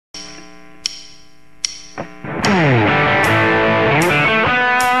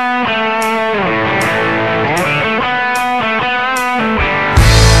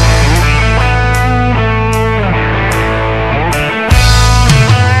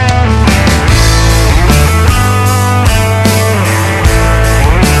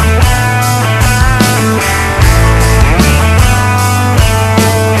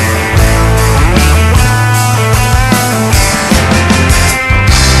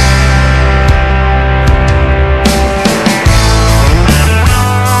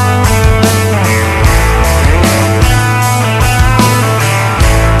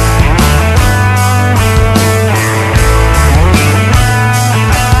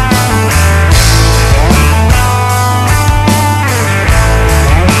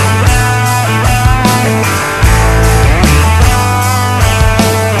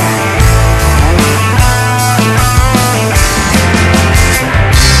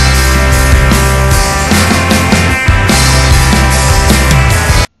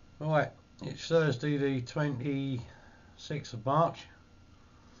It's Thursday the 26th of March,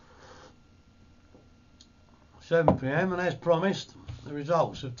 7 PM, and as promised, the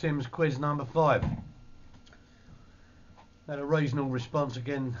results of Tim's quiz number 5. Had a reasonable response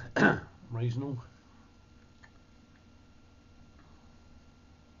again. Reasonable.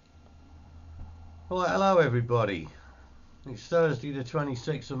 Right, hello everybody. It's Thursday the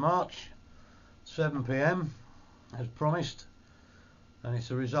 26th of March, 7 PM, as promised, and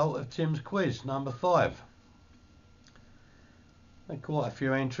it's a result of Tim's quiz number 5. Had quite a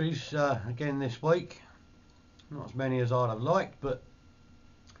few entries again this week, not as many as I'd have liked, but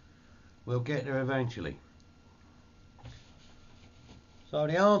we'll get there eventually. So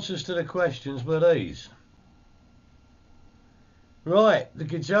the answers to the questions were these. Right, the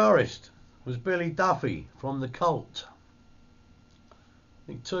guitarist was Billy Duffy from the Cult. I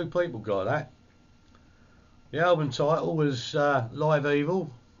think 2 people got that. The album title was Live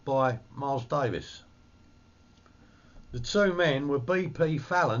Evil by Miles Davis. The 2 men were B.P.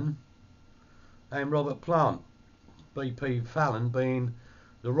 Fallon and Robert Plant. B.P. Fallon being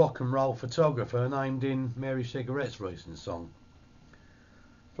the rock and roll photographer named in Mary Cigarette's recent song.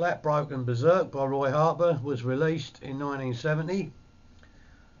 Flat Broken Berserk by Roy Harper was released in 1970,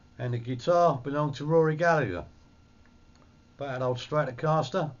 and the guitar belonged to Rory Gallagher. Bad old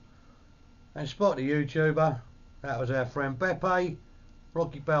Stratocaster. And Spot the YouTuber, that was our friend Beppe,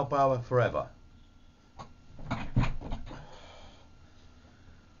 Rocky Balboa forever.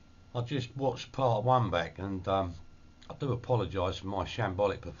 I just watched part 1 back, and I do apologise for my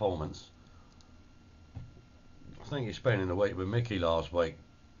shambolic performance. I think you're spending the week with Mickey last week.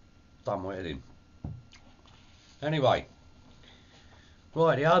 Done with him. Anyway,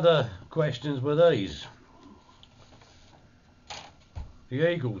 right, the other questions were these.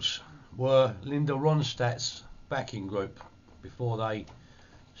 The Eagles were Linda Ronstadt's backing group before they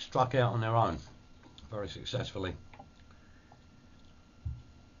struck out on their own very successfully.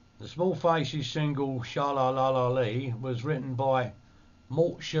 The Small Faces single Sha La La La Lee was written by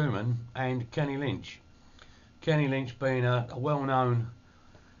Mort Schumann and Kenny Lynch. Kenny Lynch being a well-known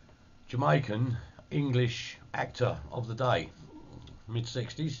Jamaican English actor of the day,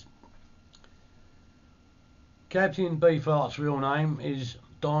 mid-60s. Captain Beefheart's real name is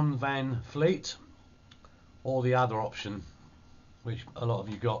Don Van Fleet, or the other option, which a lot of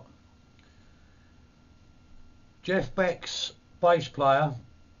you got. Jeff Beck's bass player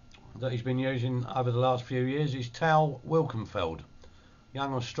that he's been using over the last few years is Tal Wilkenfeld,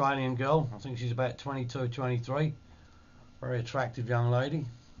 young Australian girl. I think she's about 22, 23. Very attractive young lady,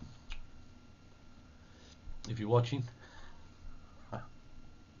 if you're watching.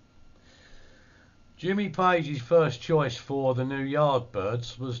 Jimmy Page's first choice for the new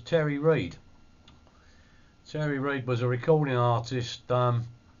Yardbirds was Terry Reid. Terry Reid was a recording artist of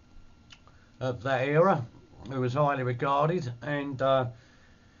that era who was highly regarded, and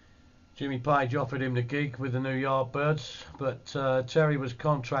Jimmy Page offered him the gig with the new Yardbirds, but Terry was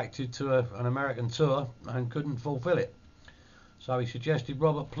contracted to an American tour and couldn't fulfill it. So he suggested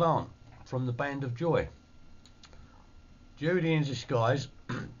Robert Plant from the Band of Joy. Judy in Disguise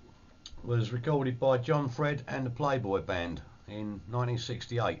was recorded by John Fred and the Playboy Band in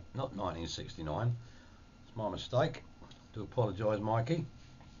 1968, not 1969. It's my mistake. Do apologise, Mikey.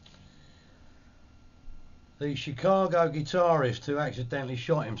 The Chicago guitarist who accidentally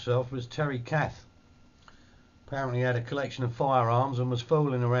shot himself was Terry Kath. Apparently he had a collection of firearms and was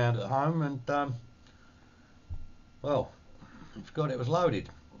fooling around at home, and well, he forgot it was loaded.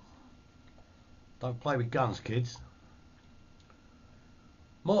 Don't play with guns, kids.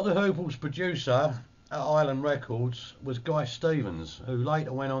 Mott the Hoople's producer at Island Records was Guy Stevens, who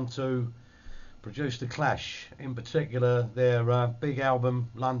later went on to produce The Clash, in particular their big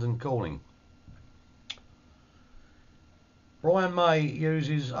album London Calling. Brian May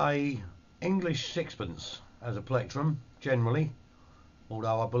uses a English sixpence as a plectrum, generally,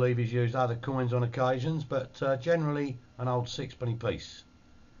 although I believe he's used other coins on occasions, but generally an old sixpenny piece.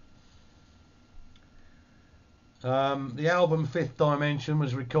 The album Fifth Dimension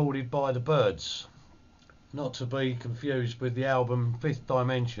was recorded by the Byrds, not to be confused with the album Fifth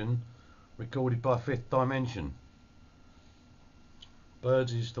Dimension recorded by Fifth Dimension.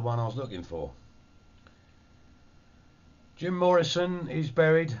 Byrds is the one I was looking for. Jim Morrison is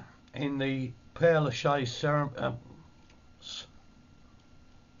buried in the Père Lachaise ceremony.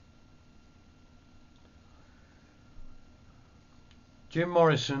 Jim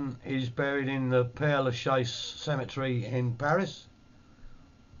Morrison is buried in the Père Lachaise cemetery in Paris.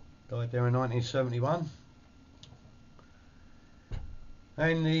 Died there in 1971.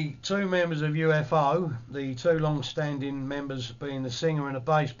 And the two members of UFO, the two long-standing members being the singer and the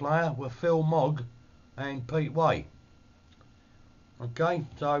bass player, were Phil Mogg and Pete Way. Okay,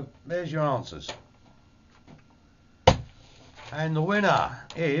 so there's your answers. And the winner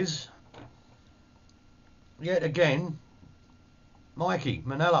is, yet again, Mikey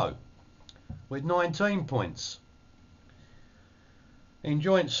Monello with 19 points. In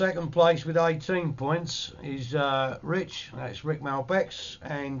joint second place with 18 points is Rich, that's Rick Malbex,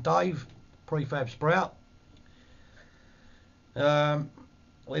 and Dave, Prefab Sprout.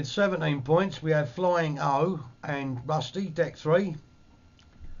 With 17 points we have Flying O and Rusty, Deck 3.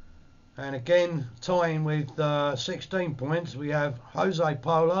 And again, tying with 16 points we have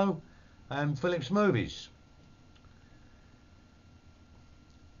Josepolo and Phillips Movies.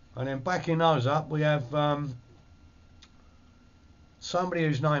 And then backing those up we have somebody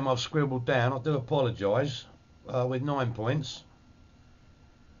whose name I've scribbled down, I do apologise, with 9 points.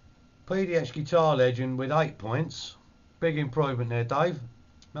 PDX Guitar Legend with 8 points. Big improvement there, Dave.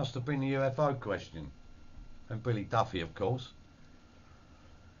 Must have been the UFO question. And Billy Duffy, of course.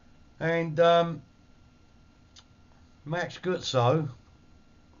 And Max Guzzo,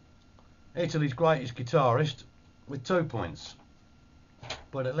 Italy's greatest guitarist, with 2 points.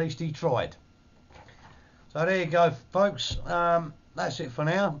 But at least he tried. So there you go, folks. That's it for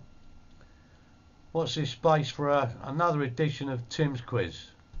now. Watch this space for another edition of Tim's Quiz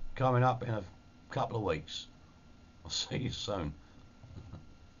coming up in a couple of weeks. I'll see you soon.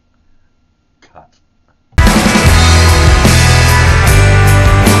 Cut.